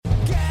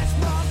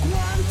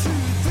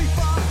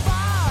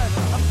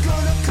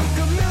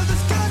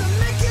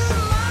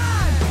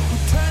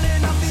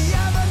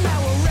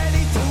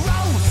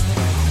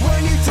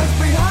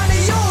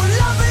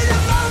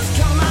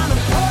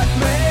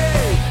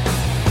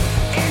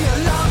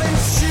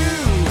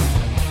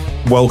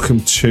Welcome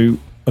to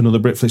another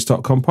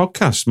Britflix.com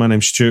podcast. My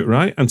name's Stuart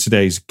Wright, and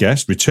today's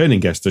guest, returning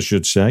guest, I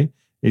should say,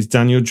 is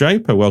Daniel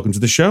Draper. Welcome to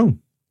the show.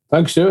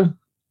 Thanks, Stuart.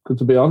 Good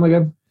to be on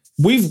again.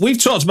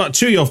 We've talked about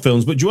two of your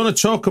films, but do you want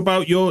to talk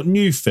about your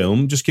new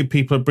film? Just give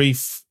people a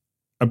brief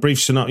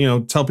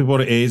synopsis. Tell people what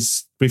it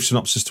is, brief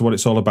synopsis to what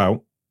it's all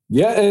about.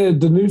 Yeah,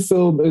 the new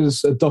film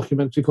is a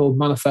documentary called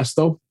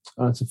Manifesto.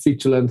 It's a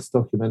feature-length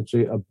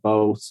documentary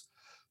about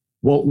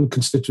Walton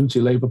Constituency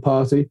Labour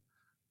Party,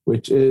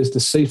 which is the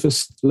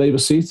safest Labour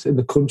seat in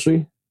the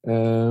country,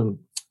 in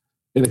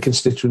a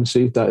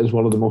constituency that is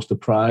one of the most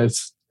deprived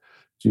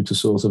due to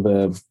sort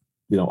of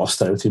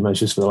austerity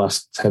measures for the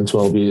last 10,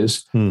 12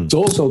 years. It's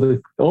also the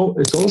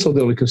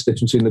only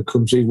constituency in the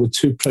country with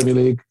two Premier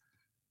League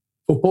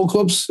football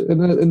clubs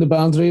in the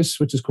boundaries,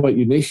 which is quite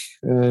unique.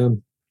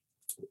 And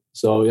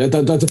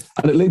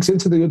it links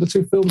into the other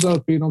two films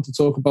I've been on to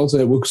talk about.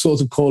 We're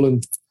sort of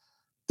calling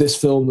this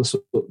film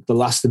the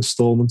last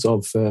instalment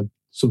of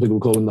something we're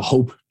calling the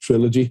HOPE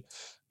Trilogy.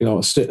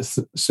 A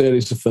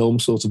series of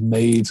films sort of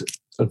made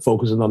and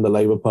focusing on the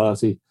Labour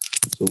Party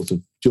sort of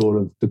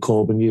during the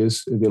Corbyn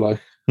years, if you like.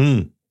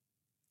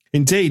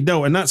 Indeed,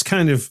 no, and that's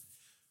kind of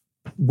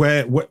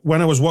where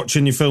when I was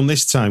watching your film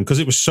this time, because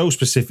it was so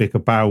specific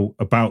about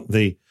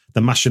the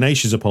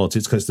machinations of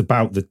politics, because it's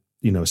about the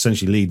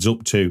essentially leads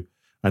up to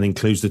and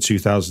includes the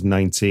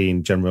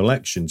 2019 general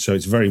election. So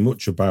it's very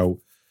much about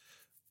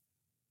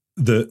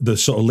the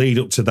sort of lead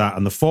up to that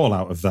and the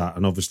fallout of that.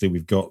 And obviously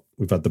we've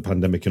had the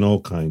pandemic and all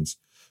kinds.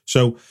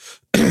 So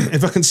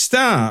if I can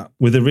start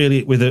with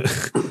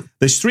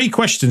there's three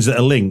questions that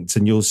are linked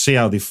and you'll see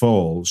how they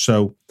fall.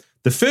 So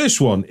the first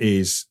one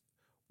is,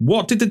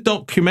 what did the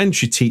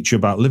documentary teach you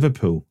about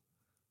Liverpool?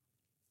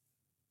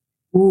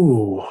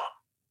 Ooh,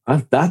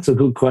 that's a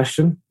good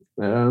question.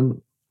 About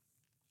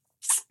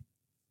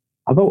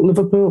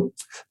Liverpool,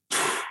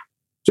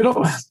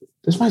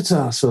 this might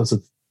sort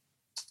of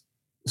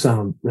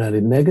sound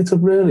really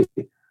negative, really,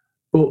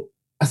 but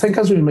I think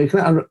as we were making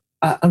it,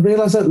 I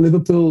realised that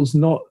Liverpool's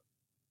not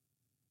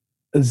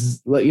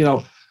as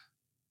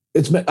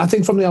it's. I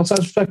think from the outside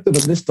perspective,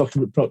 and this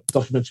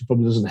documentary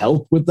probably doesn't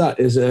help with that.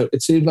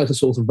 It seemed like a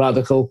sort of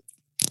radical,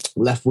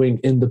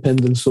 left-wing,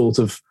 independent sort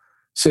of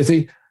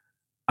city,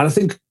 and I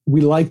think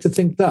we like to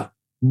think that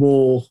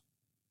more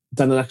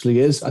than it actually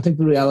is. I think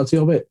the reality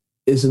of it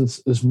isn't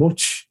as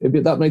much,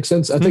 if that makes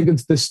sense. I think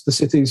the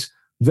city's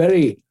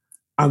very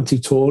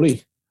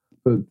anti-Tory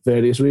for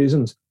various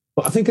reasons,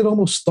 but I think it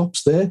almost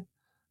stops there.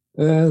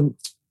 And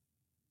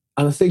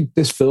I think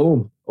this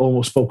film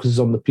almost focuses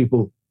on the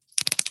people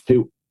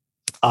who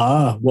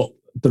are what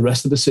the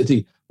rest of the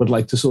city would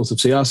like to sort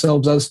of see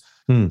ourselves as,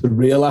 the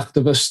real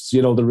activists,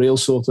 the real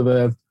sort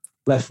of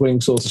left-wing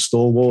sort of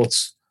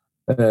stalwarts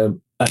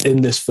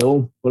in this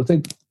film. But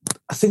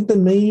I think that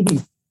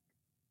maybe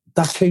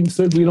that came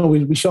through.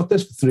 We shot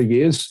this for 3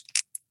 years.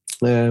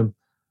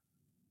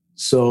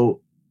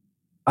 So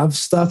I've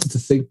started to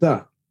think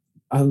that,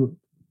 and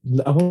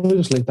I've only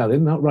just linked that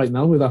in right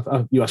now with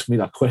that. You asked me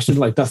that question,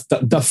 like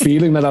that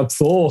feeling that I've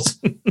thought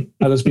and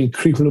has been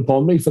creeping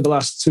upon me for the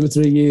last 2 or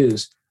 3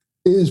 years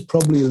is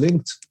probably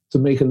linked to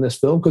making this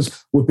film,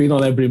 because we've been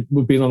on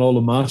all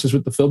the marches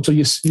with the film. So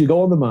you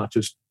go on the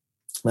marches,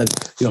 and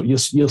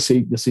you'll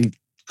see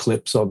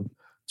clips on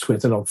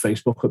Twitter, on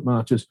Facebook at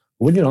marches.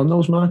 When you're on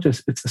those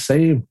marches, it's the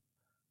same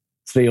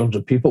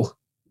 300 people.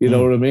 You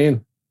know what I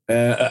mean?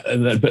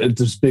 But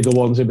there's bigger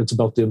ones if it's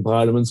about the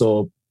environment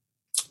or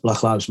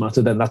Black Lives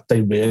Matter, then that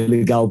they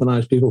really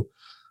galvanise people.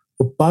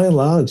 But by and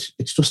large,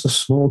 it's just a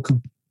small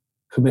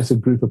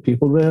committed group of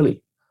people,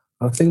 really.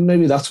 I think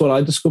maybe that's what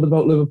I discovered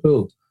about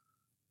Liverpool.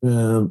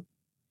 And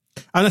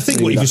I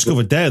think what you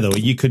discovered there, though,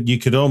 you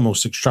could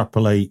almost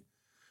extrapolate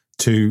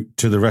to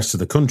the rest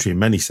of the country in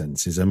many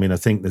senses. I mean, I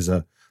think there's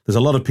a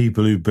lot of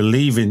people who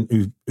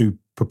who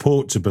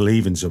purport to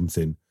believe in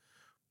something,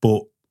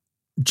 but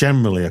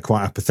generally are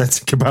quite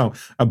apathetic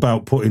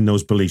about putting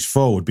those beliefs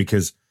forward,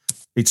 because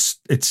it's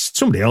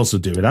somebody else will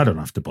do it. I don't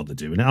have to bother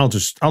doing it. I'll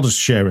just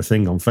share a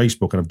thing on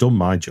Facebook and I've done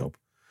my job.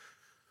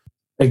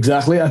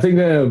 Exactly. I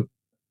think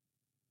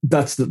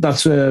that's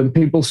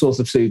people sort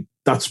of see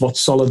that's what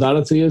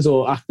solidarity is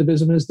or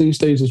activism is these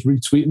days, is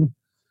retweeting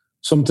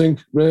something,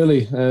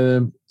 really.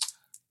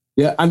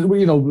 Yeah, and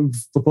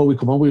before we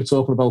come on, we were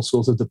talking about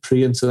sort of the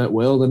pre-internet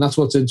world, and that's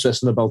what's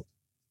interesting about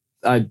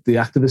the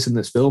activists in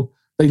this film.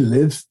 They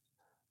live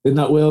in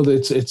that world.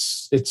 It's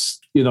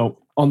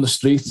on the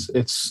streets.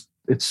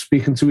 It's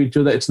speaking to each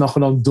other. It's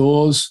knocking on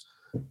doors.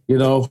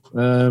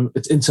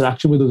 It's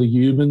interaction with other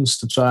humans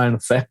to try and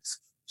affect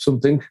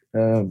something.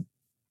 That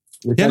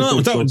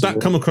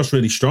come across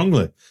really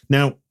strongly.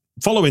 Now,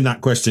 following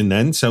that question,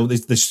 then, so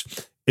this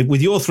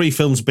with your three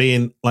films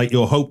being like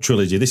your HOPE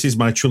trilogy, this is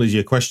my trilogy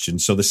of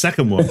questions. So the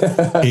second one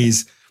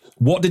is,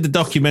 what did the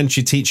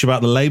documentary teach you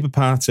about the Labour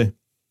Party?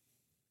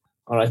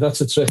 All right, that's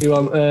a tricky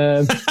one.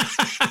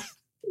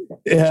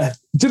 Yeah.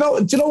 Do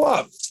you know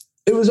what?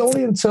 It was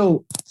only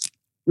until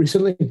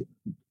recently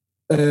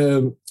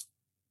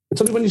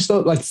it's only when you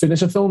start like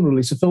finish a film,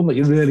 release a film, that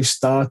you really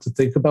start to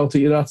think about it.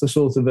 You have to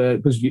sort of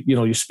because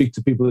you speak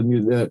to people and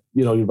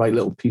you write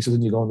little pieces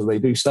and you go on the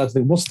radio. You start to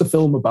think, what's the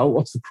film about?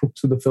 What's the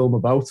crux of the film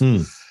about?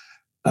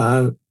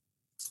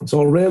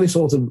 So I really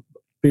sort of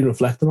been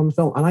reflecting on the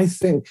film, and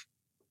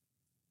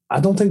I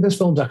don't think this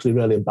film's actually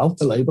really about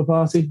the Labour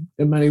Party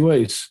in many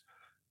ways.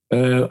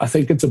 I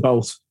think it's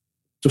about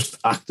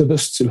just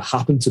activists who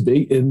happen to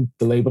be in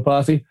the Labour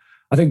Party.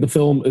 I think the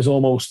film is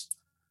almost,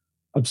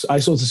 I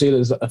sort of see it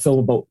as a film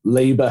about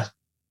Labour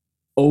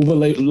over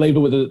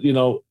Labour with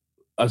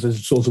as a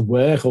sort of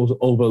work,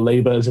 over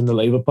Labour as in the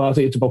Labour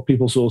Party. It's about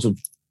people sort of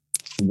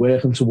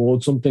working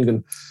towards something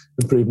and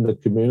improving their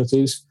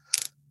communities.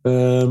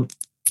 The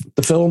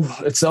film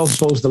itself, I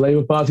suppose, the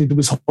Labour Party, there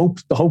was hope.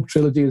 The Hope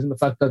trilogy is in the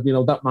fact that,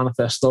 that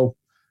manifesto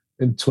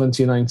in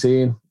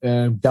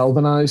 2019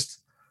 galvanised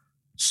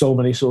so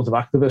many sort of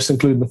activists,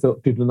 including the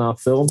people in our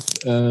film.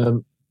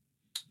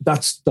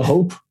 That's the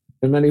hope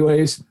in many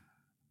ways.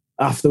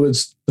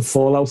 Afterwards, the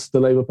fallout, the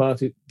Labour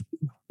Party,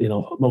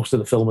 most of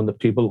the film and the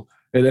people,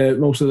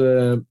 most of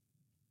the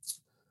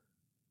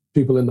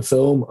people in the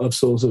film have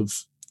sort of,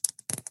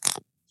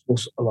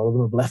 a lot of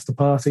them have left the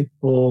party,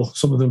 or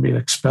some of them been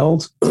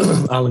expelled.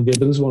 Alan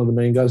Gibbons, one of the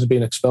main guys, has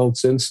been expelled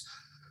since.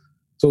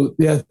 So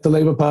yeah, the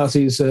Labour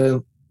Party's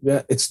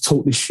it's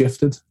totally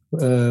shifted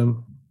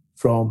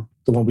from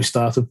the one we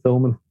started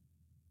filming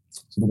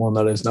to the one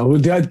that is now.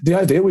 The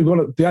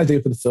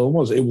idea for the film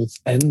was it would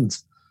end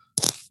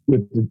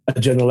with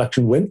a general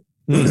election win.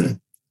 We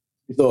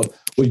thought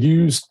we'll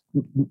use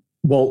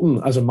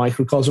Walton as a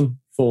microcosm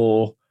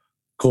for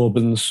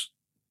Corbyn's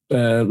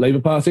Labour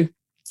Party.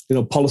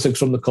 Politics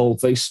from the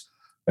coalface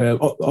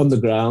on the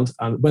ground,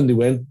 and when they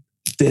win,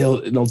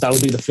 that'll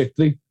be the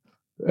victory.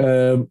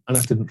 And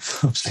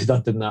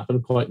that didn't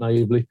happen, quite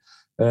naively,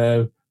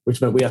 which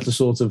meant we had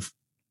to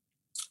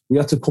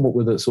come up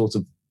with a sort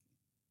of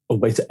a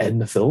way to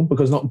end the film,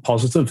 because nothing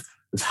positive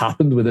has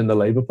happened within the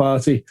Labour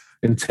Party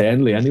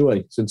internally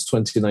anyway since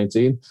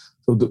 2019.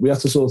 So we had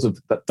to sort of,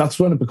 that's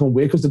when it became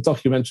weird, because the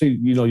documentary,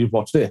 you've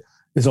watched it,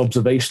 is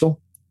observational.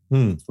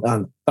 And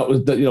that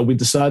was, we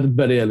decided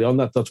very early on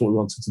that that's what we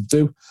wanted to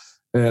do.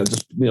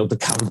 The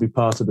camera be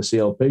part of the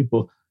CLP,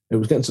 but it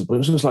was getting to the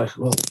point, it was like,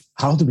 well,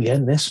 how do we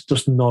end this?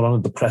 Just not on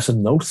a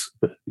depressing note,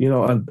 but,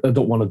 I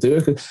don't want to do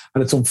it.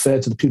 And it's unfair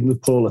to the people who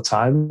put all the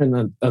time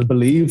in and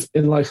believe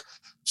in like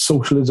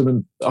socialism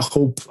and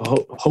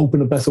hope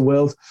in a better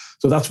world.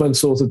 So that's when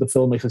sort of the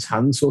filmmaker's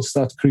hand sort of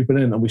starts creeping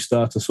in, and we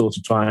start to sort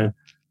of try and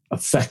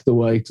affect the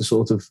way to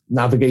sort of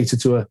navigate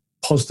it to a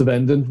positive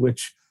ending,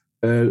 which,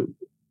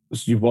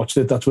 you've watched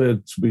it, that's where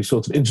we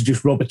sort of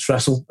introduce Robert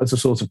Tressel as a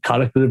sort of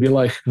character, if you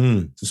like,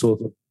 to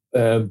sort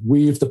of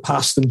weave the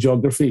past and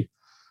geography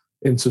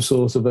into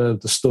sort of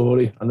the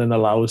story, and then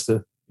allow us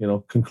to,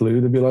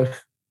 conclude, if you like.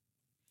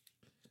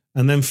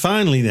 And then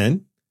finally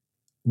then,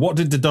 what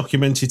did the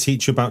documentary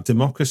teach you about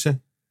democracy?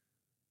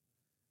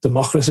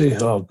 Democracy?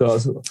 Oh,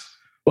 God.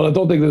 Well, I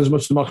don't think there's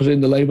much democracy in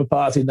the Labour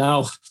Party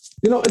now.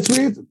 It's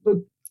weird, but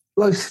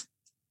like,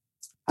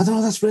 I don't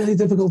know, that's really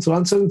difficult to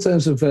answer in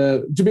terms of,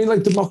 do you mean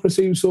like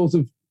democracy sort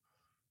of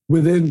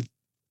within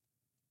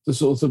the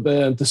sort of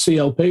the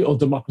CLP, or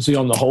democracy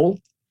on the whole?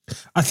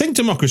 I think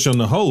democracy on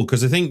the whole,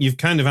 because I think you've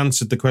kind of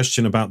answered the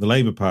question about the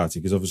Labour Party,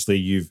 because obviously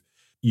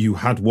you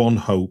had one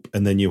hope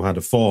and then you had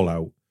a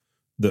fallout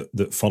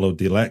that followed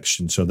the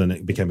election, so then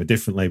it became a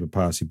different Labour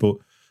Party. But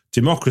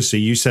democracy,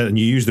 you said, and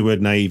you used the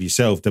word naive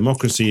yourself,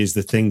 democracy is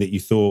the thing that you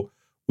thought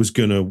was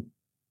going to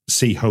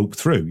see hope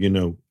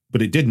through,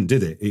 but it didn't,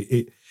 did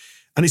it?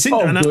 And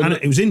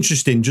it was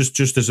interesting,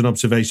 just as an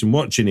observation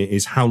watching it,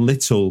 is how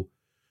little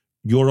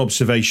your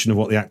observation of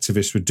what the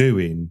activists were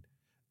doing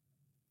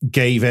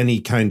gave any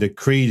kind of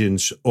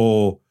credence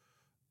or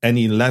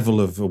any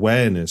level of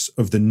awareness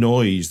of the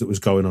noise that was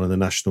going on in the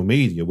national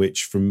media,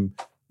 which, from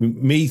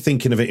me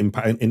thinking of it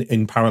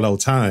in parallel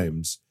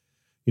times,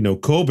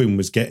 Corbyn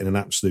was getting an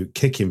absolute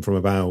kicking from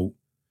about,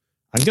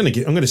 I'm going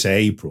to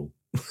say April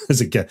as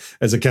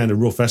a kind of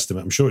rough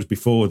estimate. I'm sure it's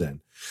before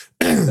then.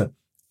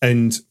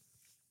 And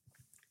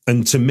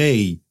to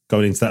me,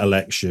 going into that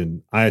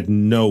election, I had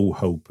no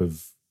hope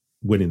of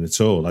winning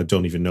at all. I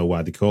don't even know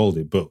why they called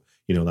it, but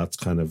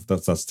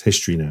that's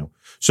history now.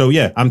 So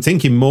yeah, I'm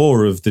thinking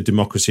more of the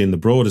democracy in the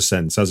broader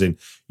sense, as in,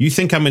 you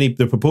think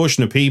the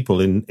proportion of people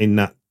in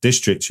that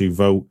district who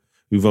vote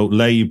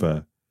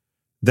Labour,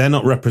 they're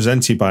not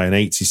represented by an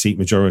 80-seat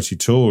majority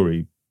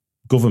Tory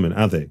government,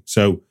 are they?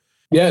 So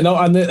yeah, no,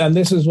 and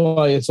this is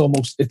why it's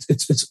almost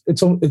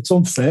it's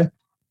unfair,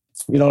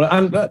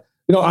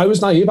 I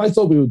was naive. I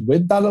thought we would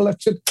win that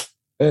election,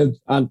 and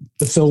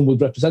the film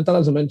would represent that,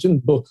 as I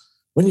mentioned. But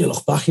when you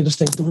look back, you just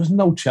think there was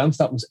no chance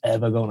that was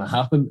ever going to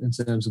happen in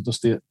terms of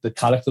just the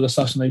character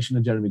assassination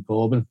of Jeremy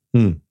Corbyn.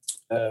 And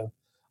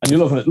you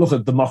look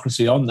at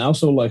democracy on now,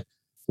 so like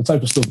the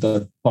type of stuff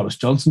that Boris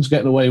Johnson's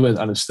getting away with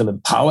and is still in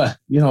power.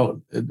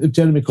 If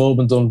Jeremy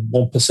Corbyn done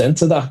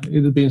 1% of that,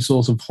 he'd have been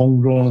sort of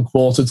hung, drawn, and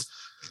quartered.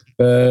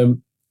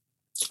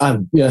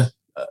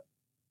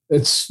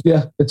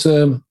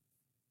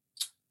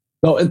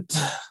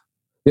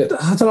 Yeah,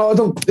 I don't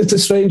know. It's a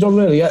strange one,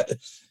 really. Yeah,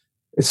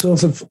 it's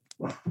sort of.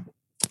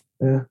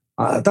 Yeah,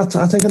 I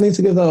think I need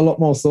to give that a lot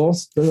more thought.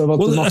 About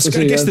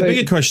democracy. I guess the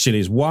bigger question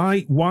is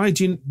why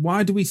do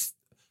we?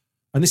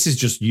 And this is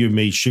just you and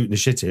me shooting the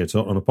shit here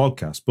on a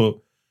podcast, but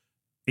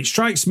it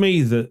strikes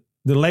me that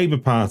the Labour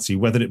Party,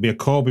 whether it be a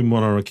Corbyn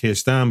one or a Keir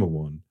Starmer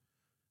one,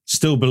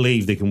 still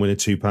believe they can win a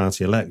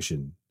two-party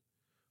election,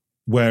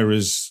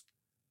 whereas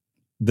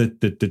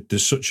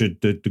there's such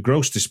the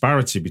gross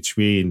disparity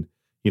between,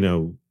 you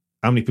know,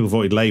 how many people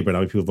voted Labour and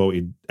how many people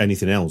voted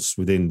anything else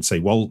within, say,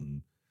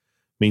 Walton,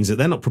 means that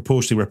they're not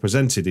proportionally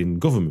represented in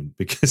government.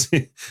 Because,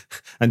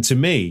 and to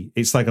me,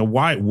 it's like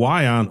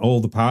why aren't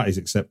all the parties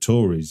except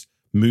Tories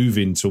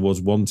moving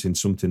towards wanting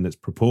something that's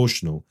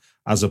proportional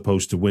as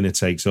opposed to winner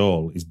takes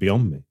all is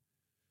beyond me.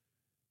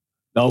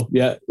 No,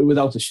 yeah,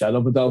 without a shadow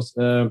of a doubt.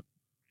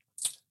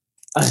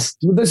 This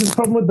is the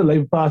problem with the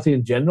Labour Party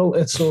in general.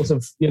 It's sort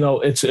of, you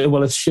know, it's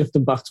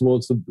shifting back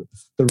towards the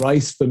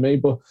right for me,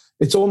 but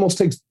it almost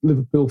takes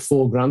Liverpool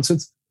for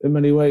granted in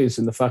many ways,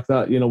 in the fact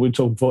that, you know, we're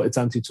talking about it's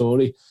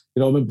anti-Tory. You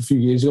know, I remember a few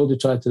years ago they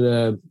tried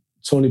to,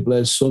 Tony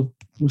Blair's son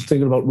was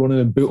thinking about running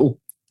in Bootle,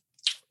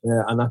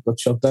 and that got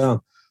shut down.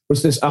 But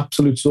it's this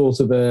absolute sort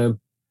of,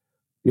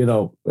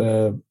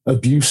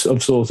 abuse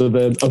of sort of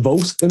a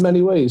vote in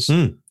many ways.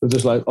 They're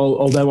just like,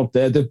 oh, them up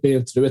there, they've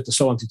been through it, they're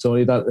so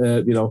anti-Tory that,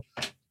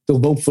 they'll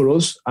vote for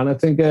us. And I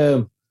think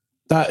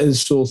that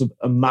is sort of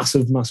a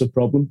massive, massive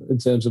problem in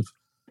terms of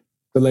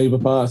the Labour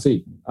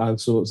Party and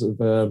sort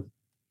of,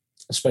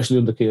 especially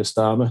under Keir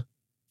Starmer.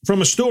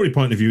 From a story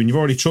point of view, and you've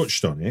already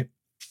touched on it,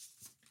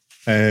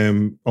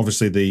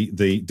 obviously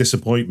the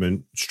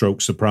disappointment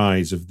stroke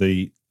surprise of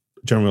the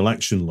general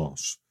election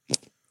loss.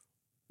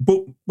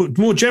 But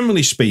more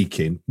generally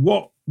speaking,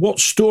 what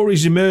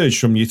stories emerged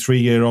from your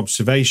 3-year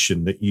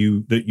observation that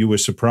you were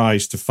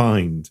surprised to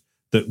find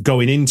that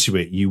going into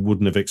it you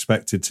wouldn't have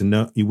expected to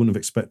know, you wouldn't have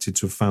expected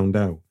to have found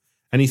out?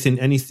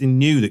 Anything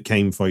new that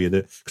came for you?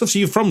 Because obviously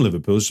you're from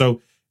Liverpool,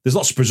 so there's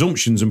lots of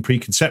presumptions and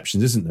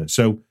preconceptions, isn't there?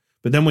 So,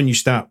 but then when you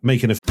start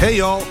making Hey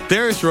y'all,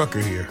 Darius Rucker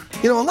here.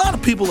 You know, a lot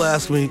of people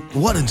ask me,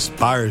 what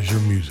inspires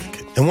your music?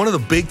 And one of the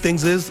big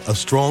things is a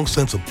strong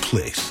sense of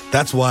place.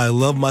 That's why I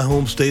love my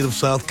home state of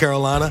South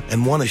Carolina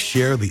and want to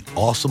share the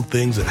awesome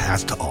things it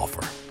has to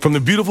offer. From the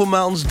beautiful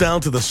mountains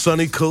down to the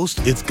sunny coast,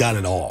 it's got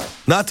it all.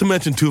 Not to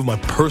mention two of my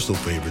personal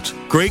favorites,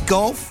 great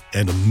golf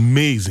and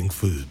amazing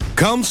food.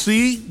 Come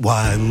see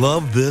why I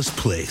love this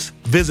place.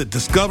 Visit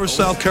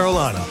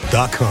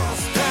discoversouthcarolina.com.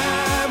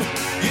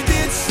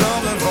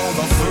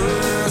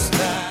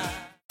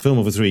 Film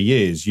over 3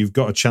 years, you've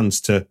got a chance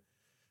to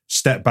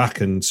step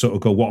back and sort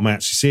of go, what am I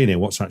actually seeing here?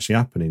 What's actually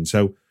happening?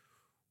 So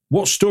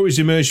what stories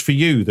emerged for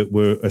you that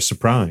were a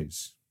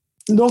surprise?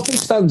 Nothing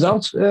stands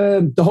out.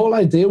 The whole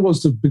idea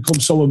was to become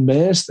so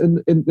immersed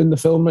in the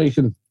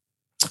filmmaking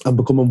and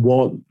becoming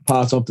one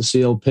part of the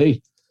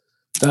CLP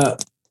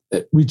that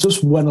we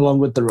just went along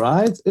with the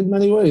ride in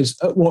many ways.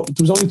 There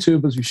was only 2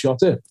 of us who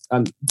shot it,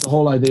 and the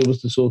whole idea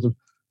was to sort of,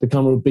 the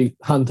camera would be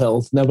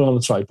handheld, never on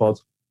a tripod.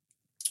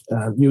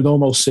 You'd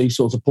almost see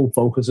sort of pull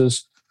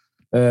focuses,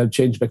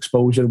 change of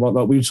exposure and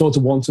whatnot. We sort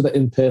of wanted an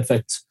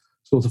imperfect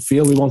sort of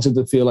feel. We wanted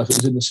to feel like it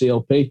was in the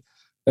CLP.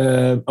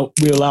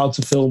 We were allowed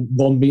to film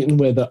one meeting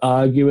where they're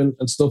arguing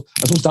and stuff.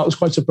 I thought that was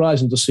quite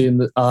surprising, to seeing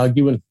the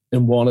arguing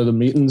in one of the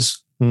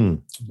meetings.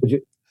 You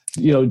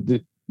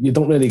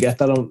don't really get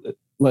that on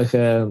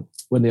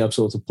when they have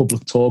sort of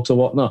public talks or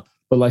whatnot.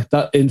 But like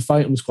that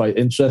infighting was quite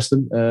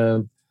interesting.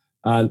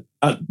 And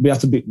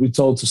we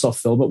told to stop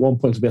film at one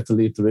point. We had to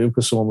leave the room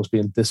because someone was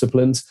being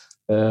disciplined.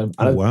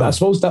 I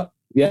suppose that,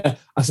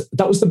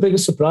 that was the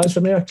biggest surprise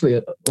for me, actually,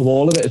 of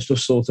all of it. It's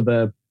just sort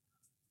of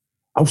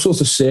how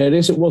sort of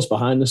serious it was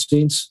behind the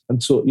scenes,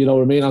 and so, you know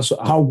what I mean,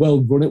 how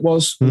well run it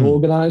was and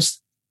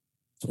organised.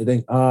 You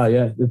think,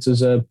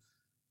 there's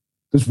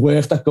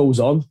work that goes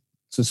on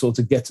to sort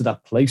of get to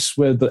that place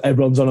where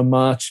everyone's on a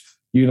march,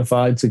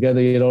 unified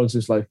together. You know, it's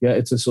just like,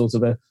 it's a sort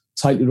of a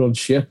tightly run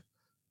ship.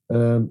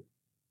 I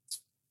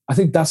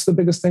think that's the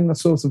biggest thing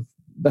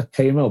that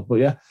came out. But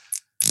yeah,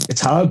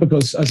 it's hard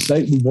because, as I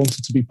say, we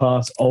wanted to be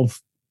part of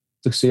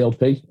the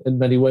CLP in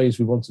many ways.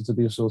 We wanted to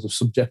be a sort of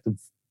subjective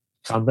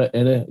camera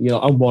in it. You know,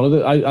 I'm one of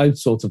it. I'd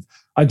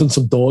done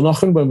some door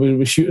knocking when we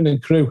were shooting in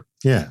Crewe.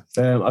 Yeah.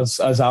 As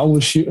Al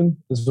was shooting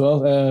as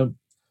well.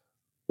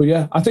 But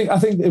yeah, I think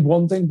if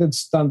one thing did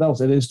stand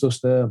out, it is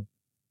just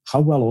how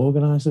well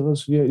organised it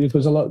was. Yeah,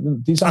 because a lot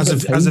of these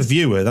as a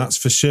viewer, that's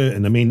for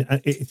certain. I mean,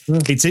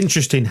 it's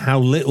interesting how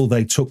little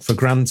they took for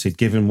granted,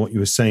 given what you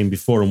were saying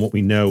before and what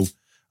we know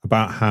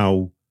about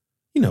how,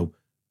 you know,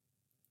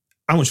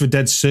 how much of a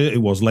dead cert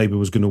it was Labour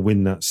was going to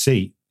win that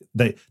seat.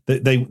 They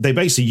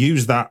basically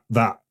used that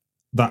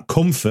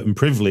comfort and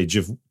privilege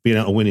of being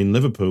able to win in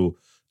Liverpool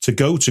to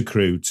go to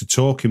Crewe, to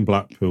talk in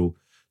Blackpool.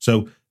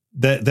 So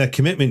their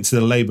commitment to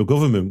the Labour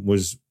government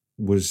was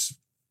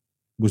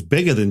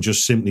bigger than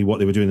just simply what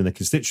they were doing in the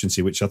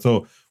constituency, which I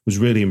thought was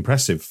really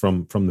impressive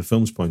from the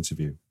film's point of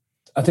view.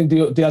 I think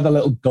they had a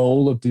little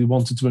goal of they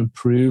wanted to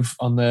improve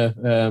on their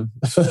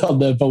on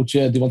their vote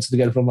share. They wanted to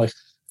get it from like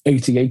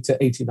 88 to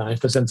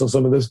 89% or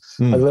something. There's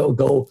a little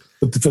goal.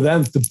 But for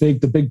them,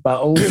 the big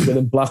battles,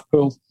 winning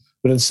Blackpool,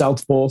 winning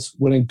Southport,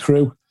 winning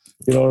Crewe,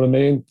 you know what I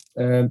mean?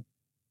 And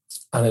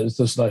it was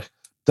just like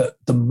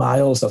the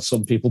miles that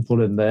some people put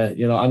in there.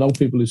 You know, I know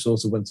people who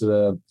sort of went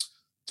to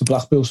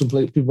Blackpool, some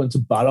people went to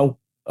Barrow,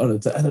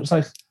 and it was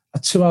like a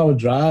 2-hour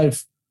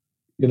drive,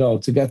 you know,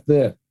 to get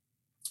there.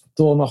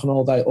 Door knocking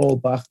all day, all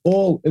back,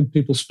 all in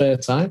people's spare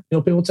time. You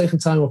know, people taking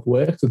time off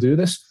work to do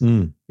this.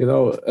 You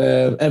know,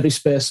 every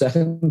spare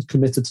second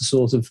committed to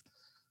sort of,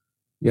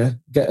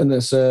 getting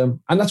this. And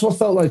that's what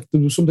felt like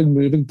there was something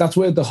moving. That's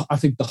where I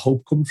think the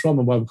hope comes from,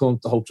 and why we call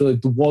it the Hope Trilogy.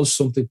 There was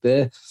something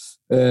there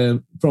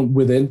from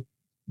within.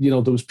 You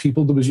know, there was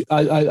people. There was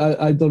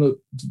I done a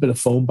bit of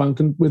phone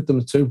banking with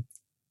them too.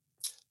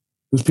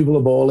 There was people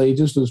of all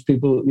ages. There was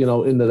people, you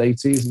know, in their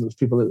 80s, and there was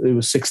people who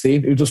were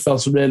 16 who just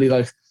felt really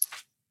like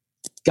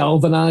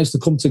galvanized to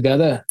come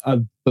together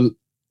and, you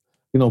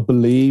know,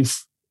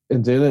 believe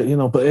in doing it. You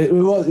know, but it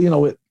was, you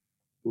know,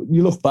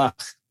 you look back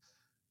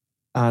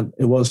and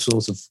it was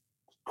sort of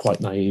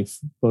quite naive.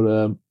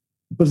 But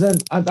then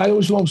I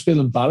always feel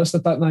embarrassed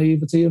at that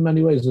naivety in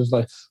many ways. It was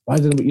like, why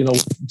didn't we, you know,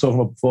 talking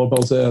about before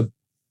about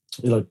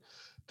you know,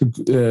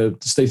 the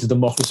state of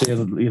democracy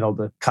and, you know,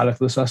 the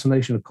character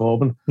assassination of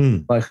Corbyn.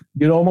 Like,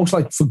 you almost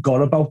like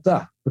forgot about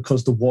that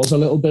because there was a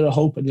little bit of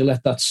hope and you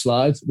let that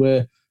slide,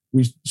 where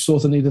we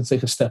sort of need to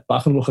take a step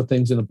back and look at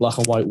things in a black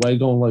and white way,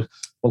 going like,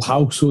 well,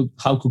 how could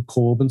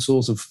Corbyn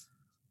sort of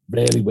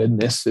really win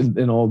this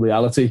in all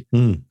reality?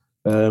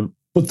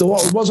 But there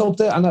was hope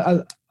there, and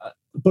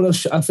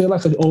I feel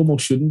like I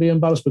almost shouldn't be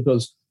embarrassed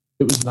because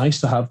it was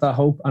nice to have that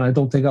hope, and I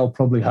don't think I'll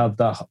probably have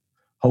that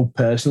hope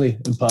personally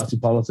in party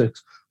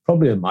politics,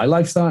 probably in my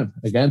lifetime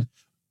again.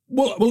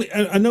 Well,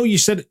 I know you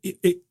said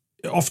it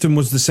often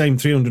was the same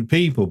 300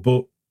 people,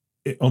 but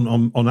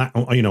on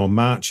you know, on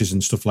marches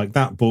and stuff like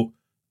that, but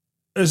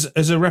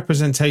as a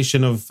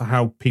representation of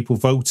how people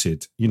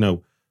voted, you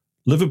know,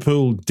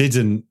 Liverpool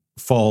didn't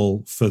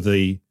fall for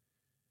the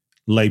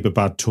Labour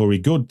bad, Tory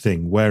good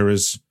thing,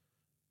 whereas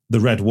the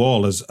Red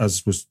Wall, as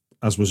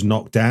was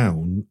knocked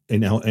down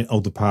in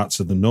other parts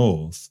of the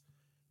north,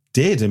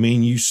 did. I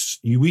mean,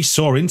 we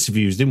saw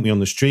interviews, didn't we, on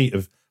the street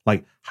of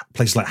like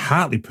places like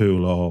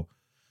Hartlepool, or,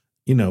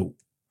 you know,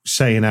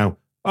 saying how,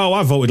 oh,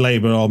 I voted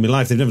Labour all my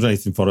life, they've never done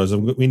anything for us,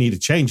 we need a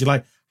change. You're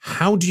like,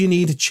 how do you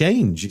need a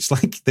change? It's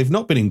like they've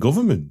not been in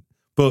government,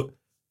 but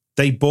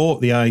they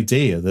bought the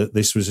idea that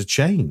this was a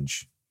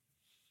change.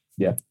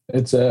 Yeah,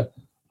 it's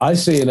I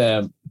see it.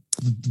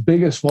 The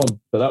biggest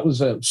one, but that was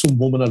some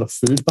woman at a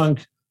food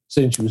bank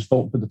saying she was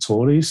voting for the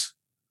Tories.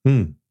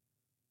 You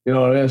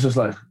know, it's just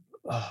like,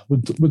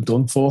 we're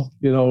done for.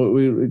 You know,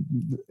 we in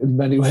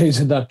many ways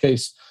in that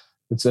case,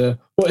 it's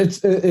but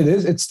it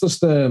is. It's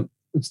just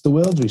it's the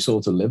world we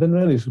sort of live in,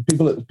 really.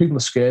 People are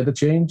scared of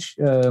change.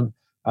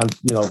 And,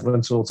 you know,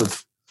 when sort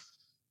of,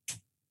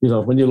 you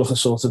know, when you look at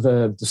sort of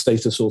the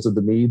state of sort of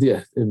the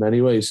media, in many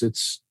ways,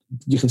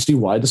 you can see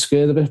why they're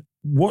scared of it.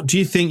 What do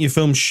you think your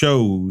film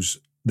shows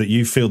that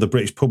you feel the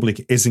British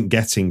public isn't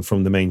getting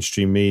from the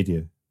mainstream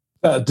media?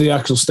 The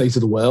actual state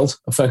of the world,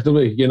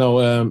 effectively. You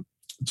know,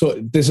 so I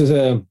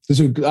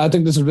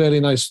think there's a really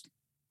nice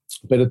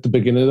bit at the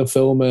beginning of the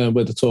film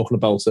where they're talking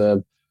about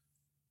the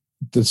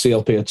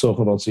CLP are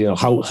talking about, you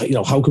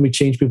know, how can we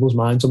change people's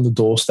minds on the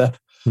doorstep.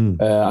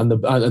 And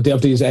they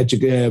have these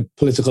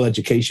political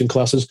education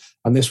classes,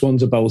 and this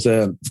one's about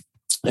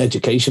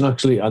education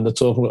actually, and they're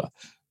talking about,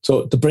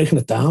 so they're breaking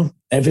it down,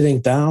 everything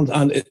down,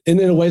 and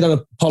in a way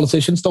that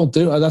politicians don't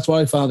do. And that's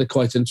why I found it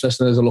quite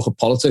interesting as I look at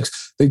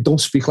politics. They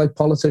don't speak like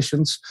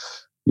politicians,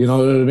 you know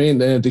what I mean?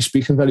 They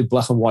speak in very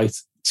black and white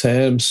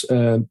terms,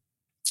 and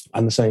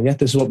they're saying, yeah,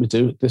 this is what we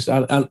do. This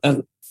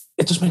and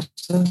it just makes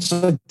sense.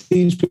 Like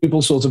these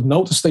people sort of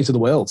know the state of the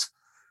world.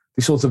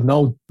 They sort of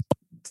know,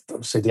 I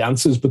don't say the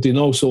answers, but they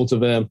know sort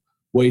of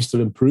ways to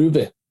improve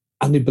it,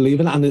 and they believe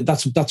in it, and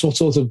that's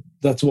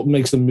what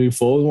makes them move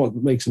forward, what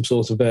makes them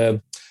sort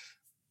of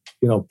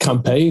you know,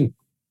 campaign.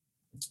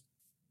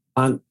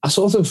 And I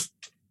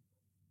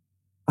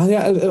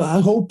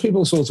hope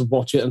people sort of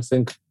watch it and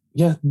think,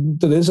 yeah,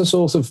 there is a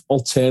sort of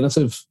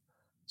alternative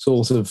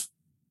sort of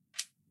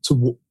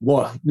to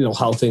what, you know,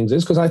 how things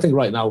is, because I think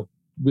right now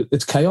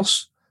it's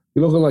chaos.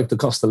 You look at like the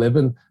cost of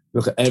living, you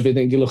look at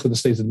everything, you look at the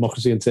state of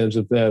democracy in terms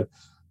of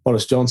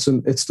Boris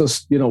Johnson. It's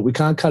just, you know, we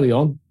can't carry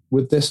on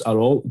with this at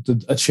all.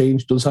 A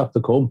change does have to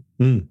come.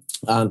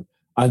 And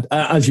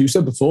as you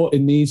said before,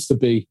 it needs to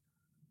be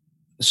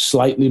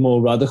slightly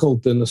more radical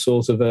than the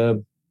sort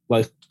of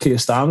like Keir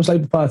Starmer's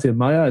Labour Party in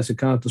my eyes. It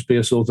can't just be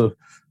a sort of,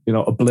 you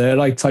know, a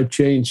Blairite type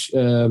change.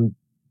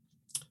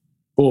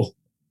 But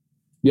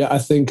yeah, I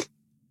think,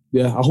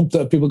 I hope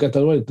that people get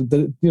that right.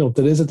 You know,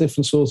 there is a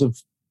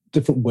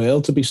different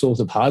world to be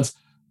sort of had,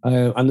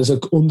 and there's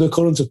an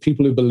undercurrent of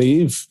people who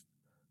believe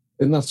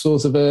in that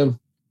sort of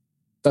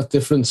that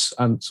difference,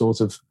 and sort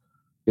of,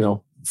 you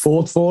know,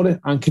 fought for it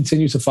and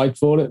continue to fight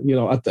for it. You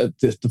know,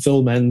 the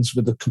film ends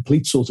with a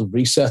complete sort of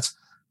reset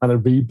and a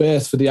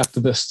rebirth for the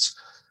activists,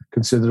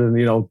 considering,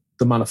 you know,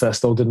 the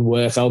manifesto didn't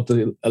work out,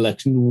 the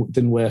election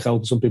didn't work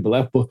out, some people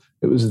left, but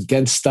it was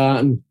again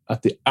starting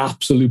at the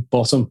absolute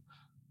bottom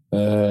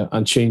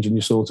and changing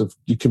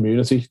your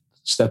community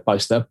step by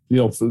step.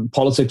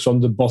 Politics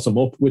from the bottom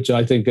up, which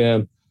I think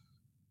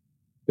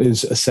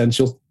is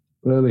essential,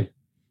 really.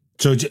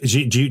 So do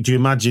you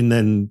imagine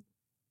then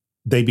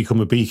they become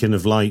a beacon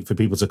of light for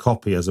people to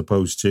copy, as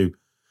opposed to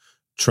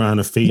trying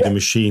to feed a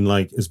machine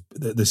like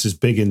this is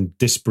big and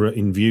disparate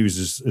in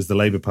views as the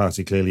Labour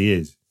Party clearly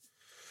is?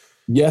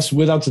 Yes,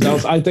 without a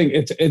doubt. I think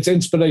it's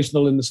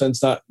inspirational in the sense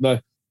that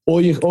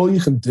all you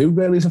can do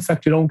really is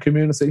affect your own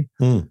community.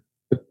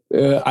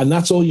 And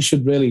that's all you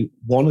should really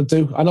want to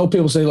do. I know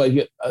people say,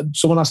 like,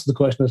 someone asked the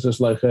question, it's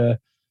just like,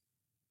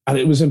 and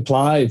it was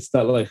implied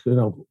that, like,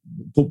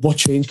 what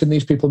change can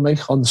these people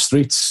make on the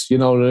streets?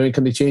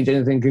 Can they change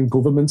anything in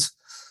government?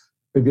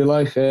 If you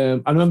like,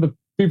 I remember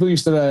people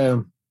used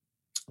to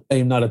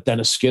aim that at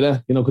Dennis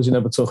Skinner, because he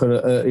never took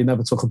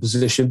a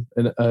position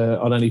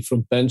on any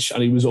front bench,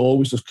 and he was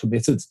always just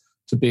committed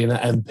to being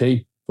an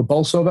MP for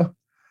Bolsover.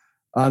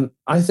 And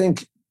I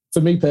think,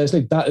 for me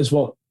personally, that is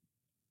what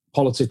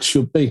politics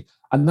should be,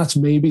 and that's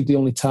maybe the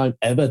only time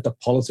ever that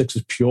politics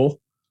is pure,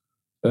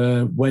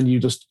 when you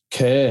just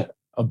care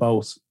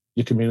about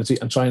your community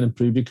and try and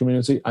improve your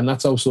community. And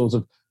that's how sort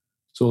of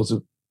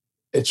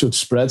it should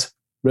spread,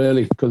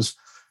 really, because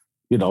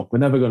we're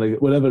never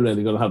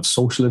really going to have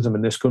socialism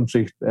in this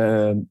country,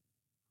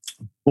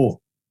 but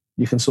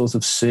you can sort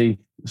of see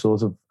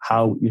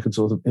how you can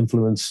sort of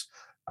influence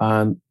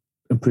and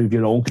improve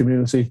your own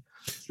community.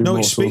 No,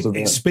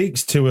 it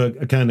speaks to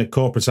a kind of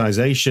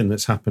corporatization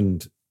that's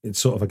happened. It's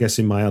sort of, I guess,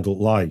 in my adult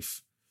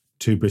life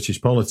to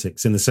British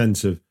politics, in the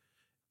sense of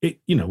it.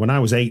 When I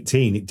was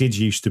 18, it did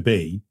used to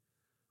be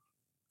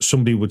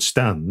somebody would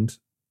stand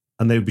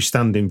and they would be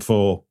standing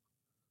for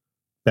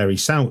Bury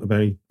South,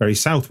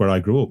 where I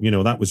grew up.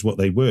 That was what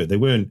they were. They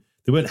weren't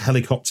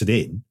helicoptered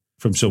in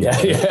from somewhere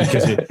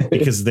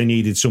because they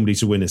needed somebody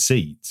to win a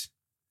seat.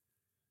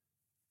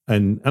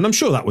 And I'm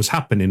sure that was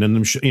happening. And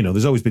I'm sure,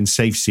 there's always been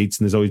safe seats,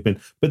 and there's always been,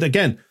 but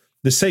again,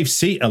 the safe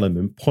seat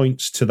element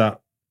points to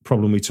that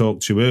problem we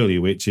talked to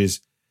earlier, which is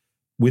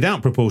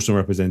without proportional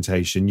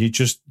representation,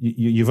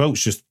 your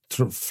votes just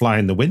fly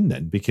in the wind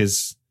then,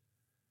 because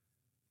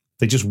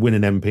they just win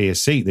an MP a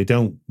seat. They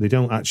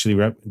don't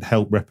actually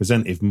help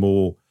represent if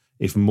more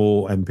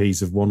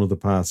MPs of one other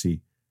party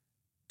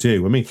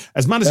do. I mean,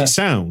 as mad as it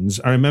sounds,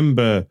 I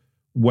remember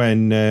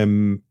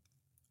when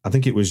I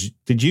think it was,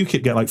 did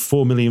UKIP get like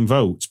 4 million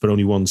votes but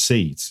only one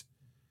seat?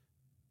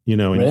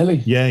 Really?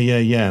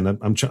 Yeah. And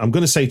I'm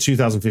going to say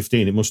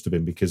 2015. It must have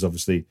been, because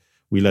obviously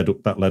led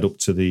up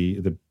to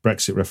the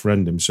Brexit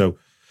referendum. So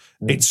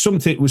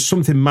it was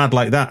something mad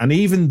like that. And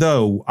even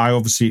though I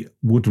obviously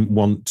wouldn't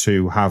want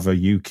to have a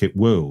UKIP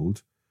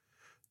world,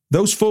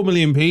 those 4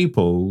 million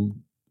people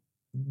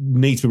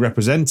need to be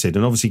represented.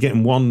 And obviously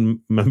getting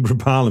one member of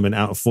parliament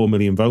out of 4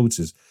 million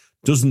voters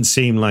doesn't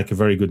seem like a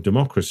very good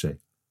democracy.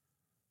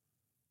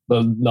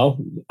 Well, no,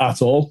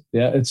 at all.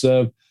 Yeah, it's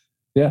and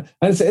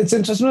it's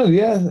interesting, really.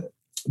 Yeah,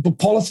 but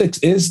politics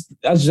is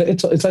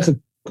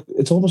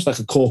it's almost like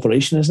a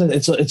corporation, isn't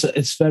it?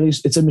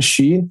 It's a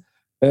machine,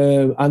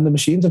 and the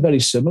machines are very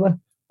similar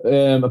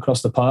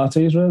across the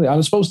parties, really. And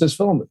I suppose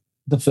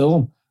the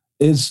film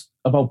is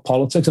about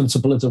politics, and it's a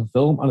political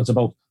film, and it's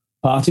about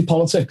party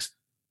politics,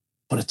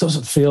 but it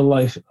doesn't feel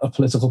like a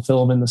political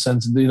film in the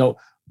sense that,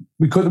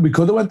 we could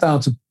have went down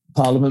to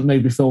Parliament,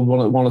 maybe filmed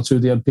one or two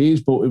of the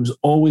MPs, but it was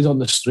always on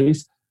the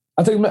street.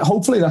 I think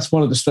hopefully that's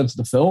one of the strengths of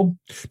the film.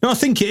 No, I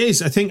think it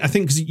is. I think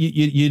because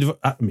you'd.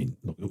 I mean,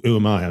 look, who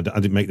am I? I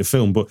didn't make the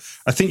film, but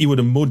I think you would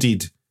have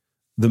muddied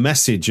the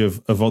message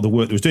of all the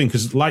work that was doing.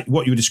 Because, like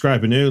what you were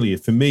describing earlier,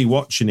 for me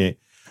watching it,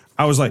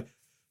 I was like,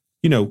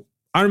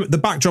 I remember the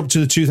backdrop to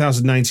the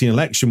 2019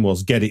 election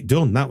was get it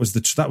done. That was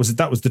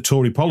the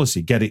Tory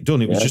policy, get it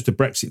done. It was just a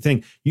Brexit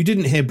thing. You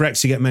didn't hear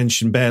Brexit get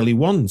mentioned barely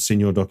once in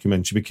your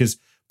documentary, because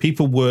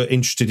people were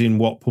interested in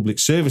what public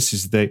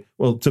services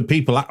to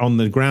people on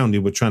the ground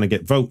who were trying to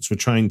get votes, were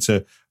trying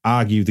to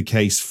argue the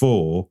case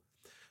for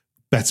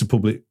better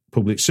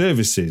public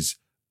services,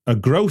 a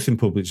growth in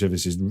public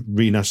services,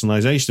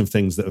 renationalisation of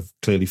things that have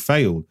clearly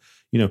failed,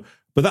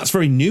 but that's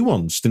very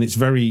nuanced, and it's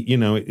very,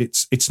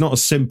 it's not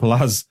as simple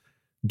as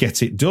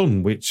get it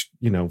done, which,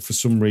 for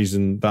some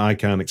reason that I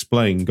can't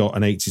explain, got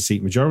an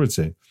 80-seat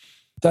majority.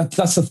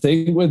 That's the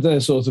thing with the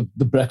sort of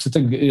the Brexit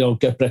thing,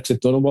 get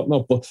Brexit done and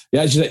whatnot. But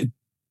yeah, as you say,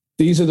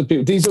 these are the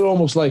people. These are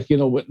almost like, when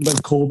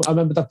Corbyn. I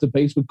remember that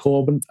debate with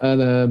Corbyn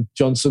and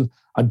Johnson,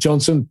 and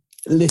Johnson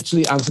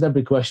literally answered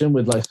every question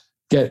with like,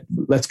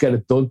 let's get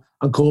it done.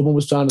 And Corbyn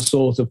was trying to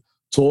sort of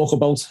talk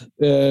about,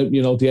 the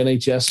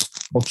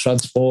NHS, about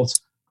transport,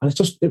 and it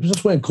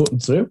just weren't cutting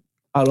through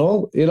at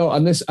all,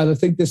 And I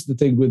think this is the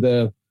thing with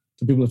the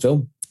people in the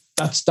film.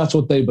 That's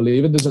what they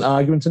believe in. There's an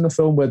argument in the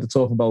film where they're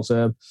talking about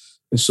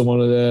if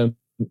someone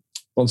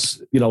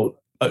wants,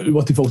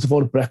 what they voted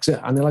for at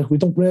Brexit, and they're like, we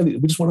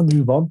just want to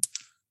move on,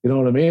 you know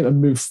what I mean,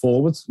 and move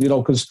forward,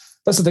 because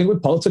that's the thing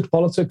with politics.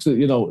 Politics,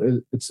 you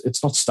know,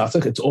 it's not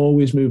static. It's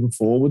always moving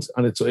forward,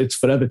 and it's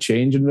forever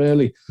changing,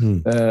 really.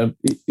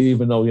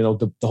 Even though, you know,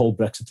 the whole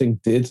Brexit thing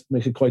did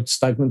make it quite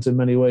stagnant in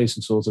many ways,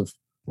 and sort of,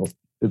 well,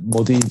 it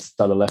muddied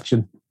that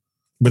election.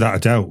 Without a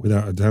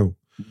doubt.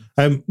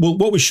 Well,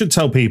 what we should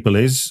tell people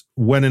is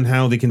when and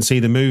how they can see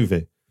the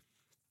movie.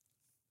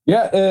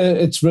 Yeah,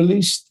 it's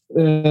released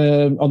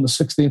on the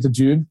 16th of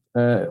June.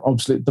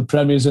 Obviously, the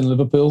premiere's in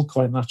Liverpool,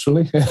 quite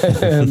naturally.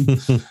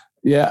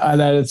 Yeah, and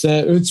then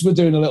we're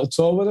doing a little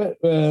tour with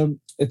it.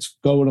 It's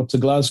going up to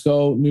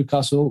Glasgow,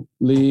 Newcastle,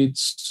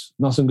 Leeds,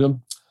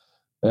 Nottingham.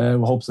 We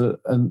hope to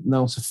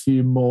announce a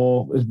few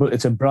more.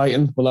 It's in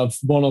Brighton. We'll have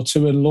 1 or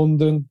 2 in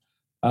London.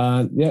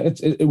 And yeah,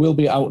 it will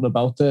be out and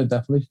about there,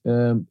 definitely.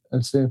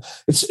 It's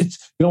you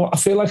know, I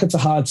feel like it's a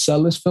hard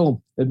sell, this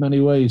film, in many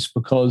ways,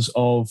 because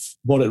of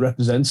what it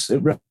represents.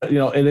 You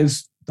know, it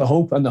is the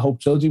Hope and the Hope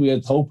trilogy. We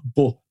had Hope,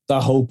 but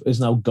that Hope is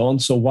now gone.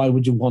 So why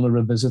would you want to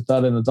revisit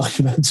that in a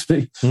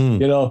documentary? You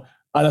know,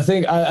 and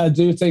I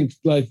do think,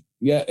 like,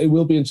 yeah, it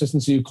will be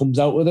interesting to see who comes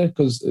out with it,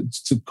 because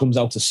it comes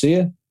out to see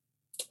it.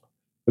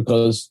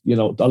 Because, you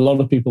know, a lot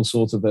of people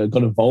sort of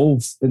got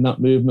involved in that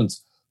movement.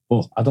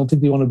 But I don't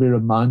think they want to be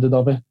reminded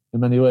of it in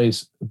many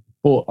ways.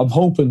 But I'm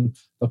hoping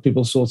that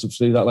people sort of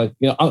see that, like,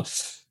 you know,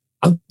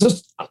 I'm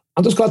just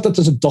glad that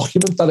there's a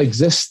document that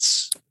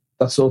exists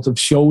that sort of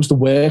shows the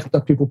work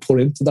that people put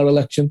into that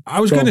election.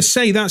 I was going to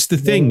say, that's the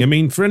thing. Yeah. I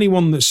mean, for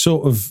anyone that's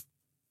sort of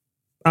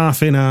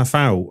half in, half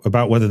out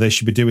about whether they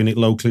should be doing it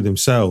locally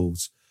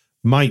themselves,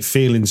 might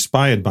feel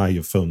inspired by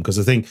your film, because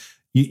I think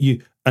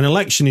you an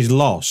election is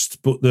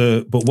lost, but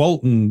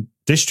Walton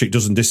district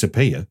doesn't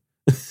disappear.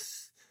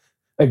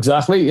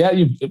 Exactly.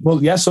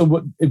 Yeah.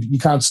 So you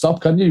can't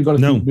stop, can you? You've got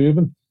to keep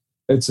moving.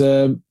 It's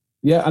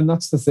yeah, and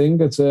that's the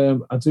thing. It's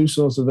I do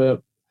sort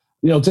of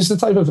you know, this is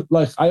the type of,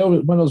 like,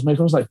 when I was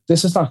making, I was like,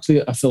 this is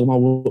actually a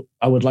film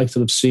I would like to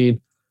have seen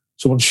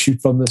someone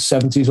shoot from the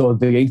 70s or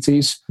the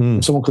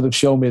 80s. Someone could have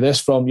shown me this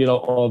from, you know,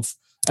 of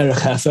Eric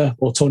Heffer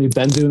or Tony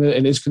Benn doing it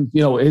in his,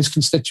 you know, his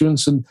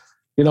constituents, and,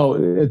 you know,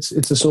 it's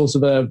a sort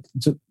of a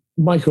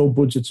micro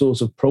budget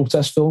sort of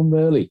protest film,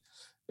 really.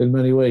 In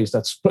many ways,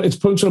 it's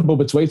punching above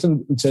its weight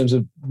in terms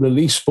of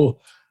release, but,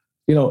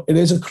 you know, it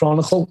is a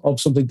chronicle of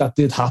something that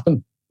did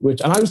happen. And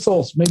I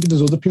thought maybe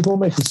there's other people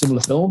making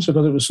similar films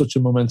because it was such a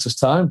momentous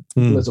time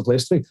in political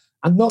history,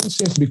 and nothing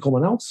seems to be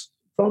coming out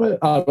from it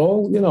at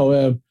all. You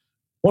know,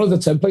 one of the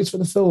templates for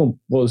the film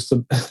was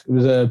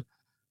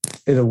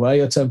in a way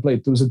a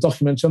template. There was a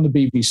documentary on the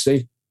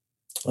BBC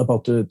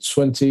about the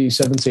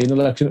 2017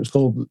 election. It was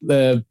called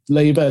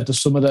Labour, the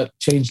Summer That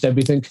Changed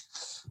Everything.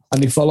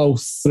 And they follow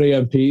 3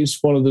 MPs.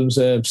 One of them's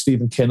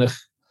Stephen Kinnock.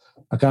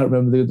 I can't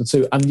remember the other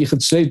 2. And you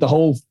could see that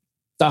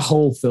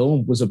whole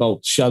film was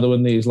about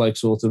shadowing these, like,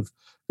 sort of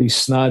these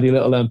snidey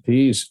little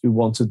MPs who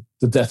wanted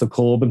the death of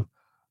Corbyn,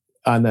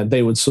 and then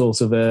they would sort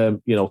of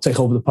you know, take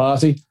over the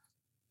party,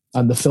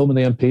 and the filming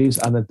the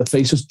MPs, and then the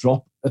faces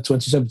drop at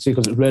 2017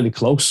 because it was really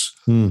close.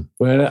 And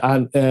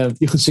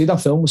you could see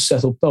that film was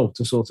set up, though,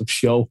 to sort of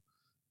show,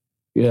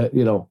 you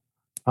know,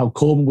 how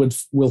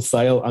Corbyn will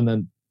fail, and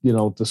then, you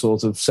know, the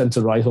sort of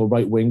centre-right or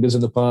right-wingers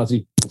in the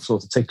party will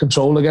sort of take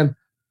control again.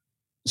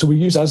 So we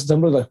use that as a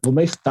template, like,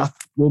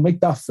 we'll make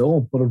that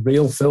film, but a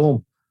real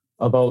film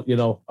about, you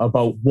know,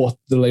 about what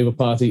the Labour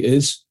Party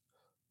is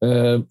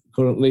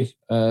currently.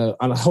 And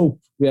I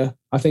hope,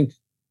 I think,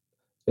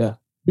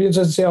 be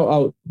interested to see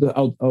how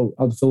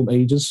the film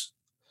ages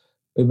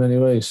in many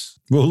ways.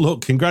 Well,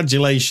 look,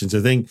 congratulations.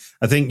 I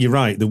think you're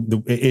right.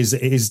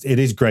 It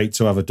is great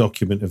to have a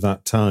document of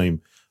that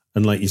time.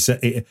 And like you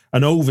said,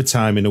 and over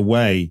time, in a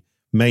way,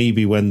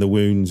 maybe when the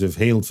wounds have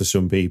healed for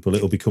some people,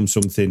 it'll become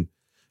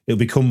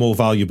more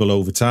valuable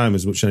over time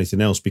as much as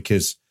anything else,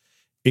 because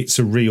it's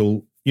a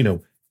real, you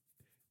know,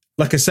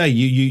 like I say,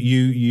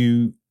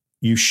 you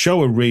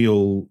show a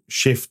real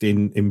shift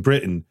in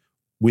Britain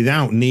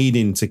without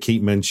needing to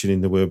keep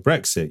mentioning the word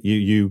Brexit.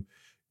 You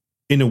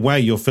in a way,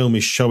 your film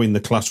is showing the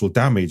collateral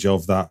damage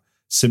of that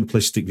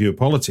simplistic view of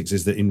politics,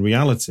 is that in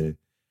reality,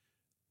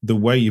 the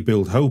way you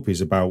build hope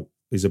is about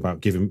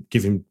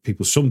giving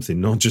people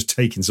something, not just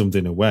taking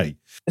something away.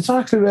 It's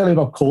actually really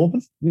about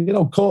Corbyn. You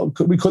know,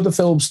 we could have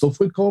filmed stuff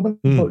with Corbyn,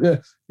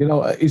 but you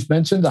know, he's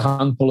mentioned a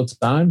handful of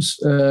times,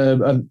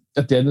 and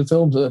at the end of the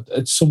film,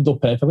 it's summed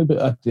up perfectly. But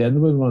at the end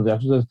of it, one of the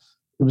episodes,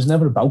 it was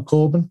never about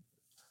Corbyn.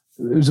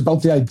 It was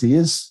about the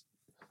ideas.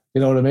 You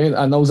know what I mean?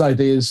 And those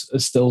ideas are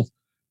still,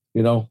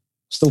 you know,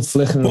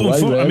 flickering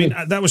away. Really. I mean,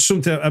 that was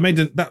something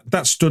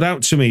that stood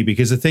out to me,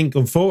 because I think,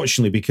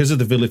 unfortunately, because of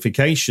the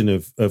vilification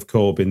of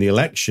Corbyn, the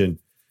election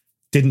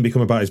didn't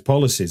become about his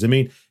policies. I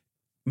mean,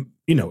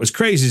 you know, as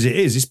crazy as it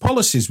is, his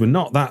policies were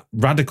not that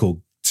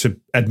radical to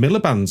Ed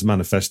Miliband's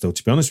manifesto,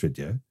 to be honest with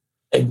you.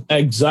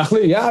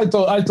 Exactly. Yeah, I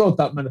thought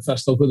that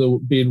manifesto could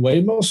have been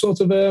way more sort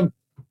of more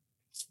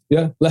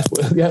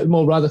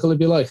radical, if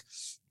you like.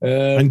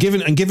 And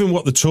given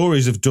what the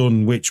Tories have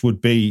done, which would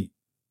be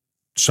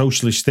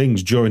socialist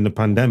things during the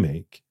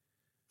pandemic,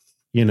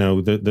 you know,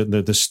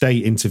 the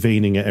state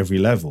intervening at every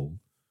level.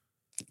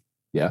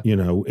 Yeah. You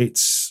know,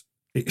 it's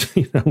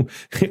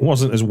it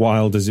wasn't as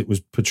wild as it was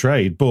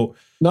portrayed. But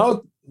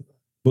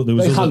there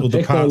was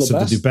other parts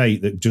of the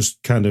debate that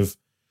just kind of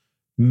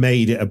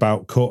made it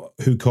about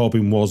who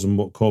Corbyn was and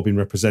what Corbyn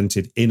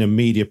represented in a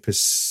media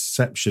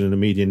perception and a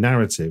media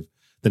narrative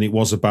than it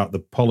was about the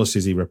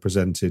policies he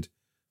represented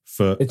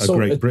for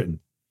Great Britain.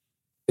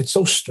 It's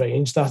so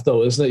strange that,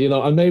 though, isn't it?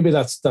 And maybe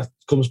that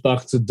comes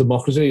back to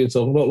democracy you're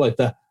talking about, like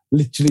that.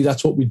 Literally,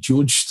 that's what we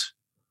judged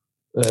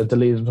the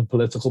leader of the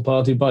political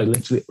party by.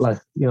 Literally, like,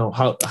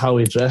 how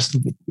he dressed,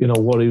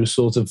 what he was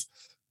sort of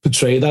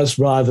portrayed as,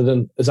 rather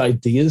than as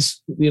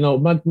ideas.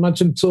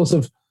 Imagine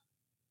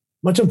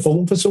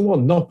voting for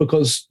someone not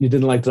because you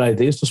didn't like their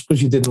ideas, just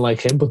because you didn't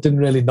like him, but didn't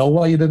really know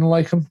why you didn't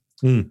like him.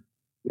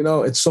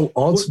 It's so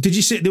odd. Well, did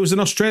you see there was an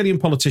Australian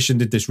politician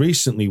did this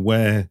recently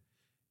where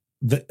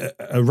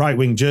a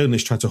right-wing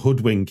journalist tried to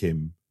hoodwink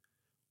him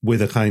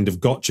with a kind of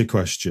gotcha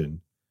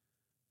question,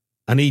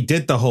 and he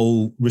did the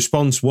whole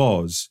response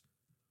was,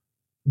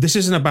 "This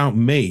isn't about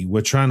me.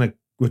 We're trying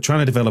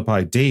to develop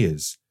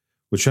ideas.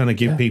 We're trying to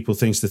give people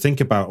things to think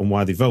about and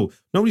why they vote.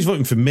 Nobody's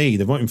voting for me.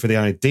 They're voting for the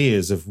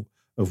ideas of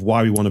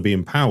why we want to be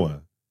in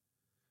power,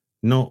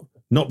 not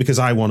because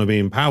I want to be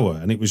in power."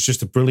 And it was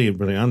just a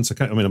brilliant answer.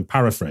 I'm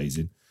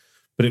paraphrasing,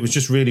 but it was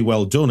just really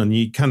well done. And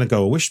you kind of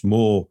go, I wish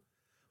more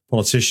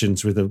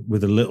politicians with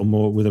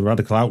a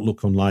radical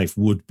outlook on life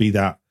would give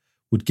that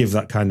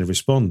kind of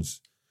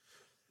response.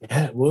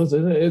 Yeah, it was.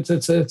 It's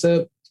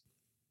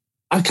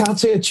I can't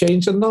see it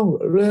changing now,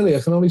 really.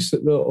 I can only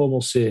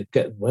almost see it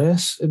getting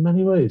worse in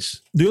many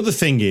ways. The other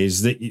thing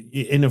is that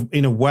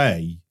in a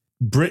way,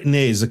 Britain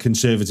is a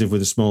conservative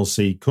with a small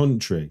c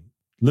country.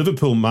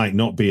 Liverpool might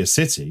not be a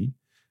city,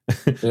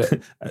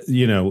 and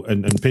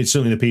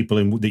certainly the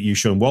people that you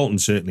show in Walton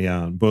certainly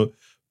aren't, but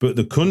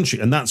the country,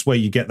 and that's where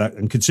you get that.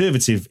 And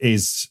conservative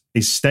is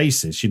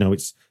stasis.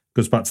 It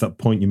goes back to that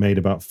point you made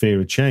about fear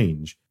of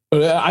change.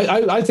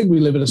 I think we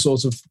live in a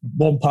sort of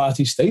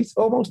one-party state,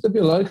 almost, if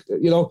you like.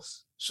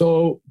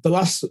 So the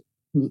last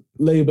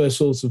Labour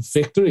sort of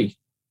victory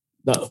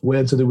that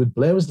went to do with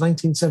Blair was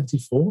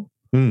 1974.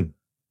 You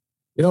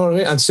know what I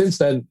mean? And since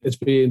then, it's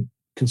been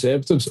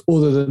Conservatives,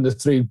 other than the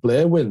 3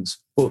 Blair wins.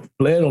 But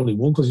Blair only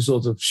won because he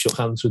sort of shook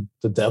hands with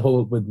the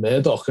devil, with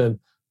Murdoch, and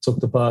took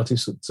the party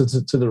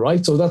to the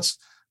right. So that's,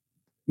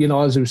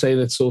 as you were saying,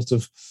 it's sort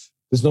of,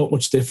 there's not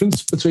much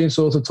difference between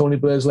sort of Tony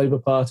Blair's Labour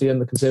Party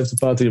and the Conservative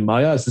Party in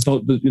my eyes. There's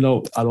not,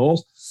 at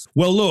all.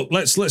 Well, look,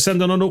 let's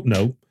end on an up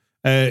note.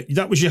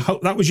 That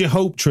was your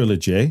Hope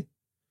trilogy.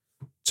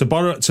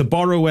 To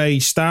borrow a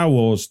Star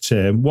Wars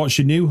term, what's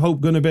your new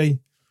Hope going to be?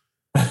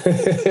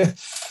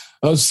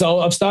 So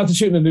I've started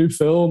shooting a new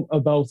film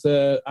about,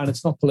 and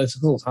it's not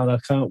political, and I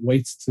can't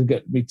wait to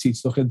get my teeth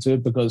stuck into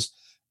it because,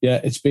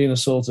 it's been a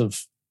slog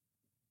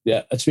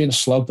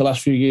the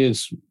last few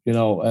years,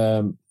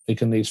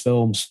 making these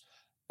films.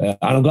 And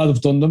I'm glad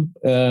I've done them,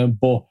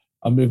 but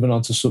I'm moving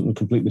on to something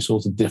completely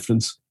sort of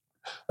different,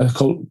 a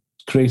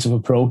creative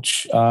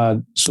approach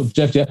and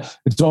subject.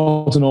 It's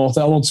about an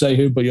author. I won't say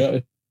who, but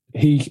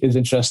he is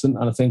interesting,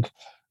 and I think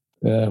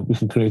we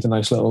can create a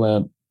nice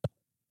little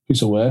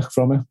piece of work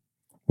from it.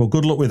 Well,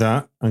 good luck with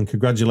that, and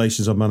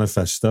congratulations on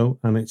Manifesto.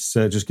 And it's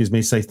just gives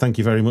me to say thank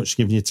you very much for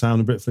giving your time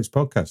on the Britflix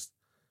podcast.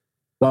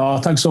 Oh,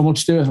 thanks so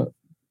much, Stuart.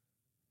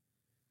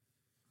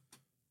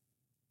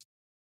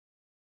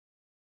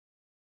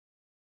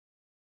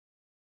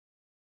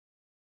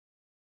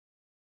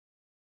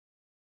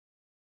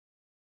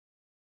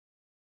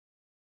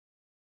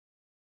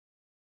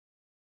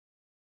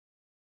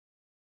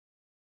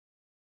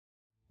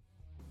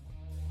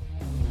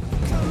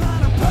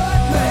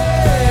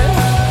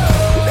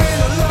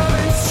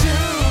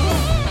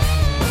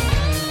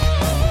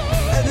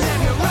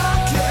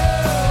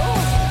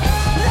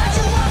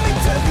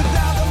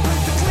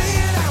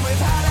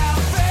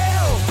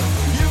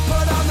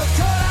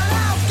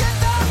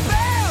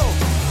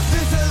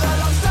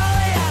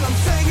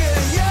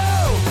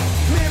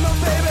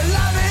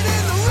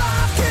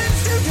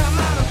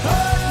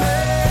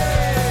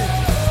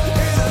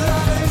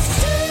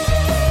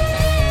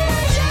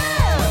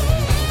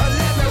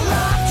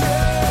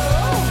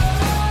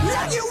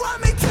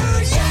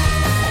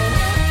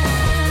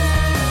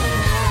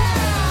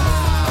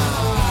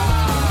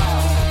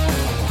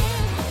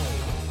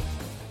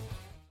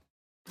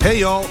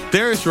 Hey y'all,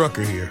 Darius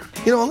Rucker here.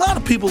 A lot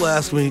of people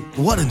ask me,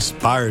 what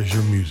inspires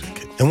your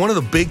music? And one of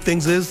the big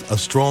things is a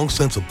strong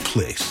sense of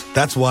place.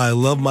 That's why I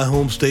love my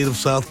home state of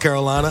South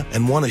Carolina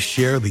and want to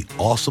share the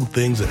awesome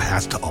things it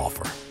has to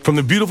offer. From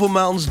the beautiful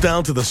mountains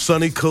down to the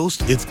sunny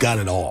coast, it's got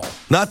it all.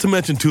 Not to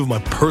mention 2 of my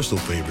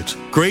personal favorites,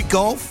 great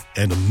golf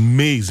and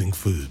amazing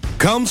food.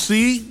 Come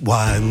see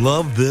why I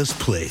love this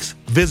place.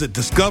 Visit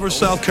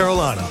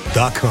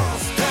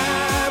discoversouthcarolina.com.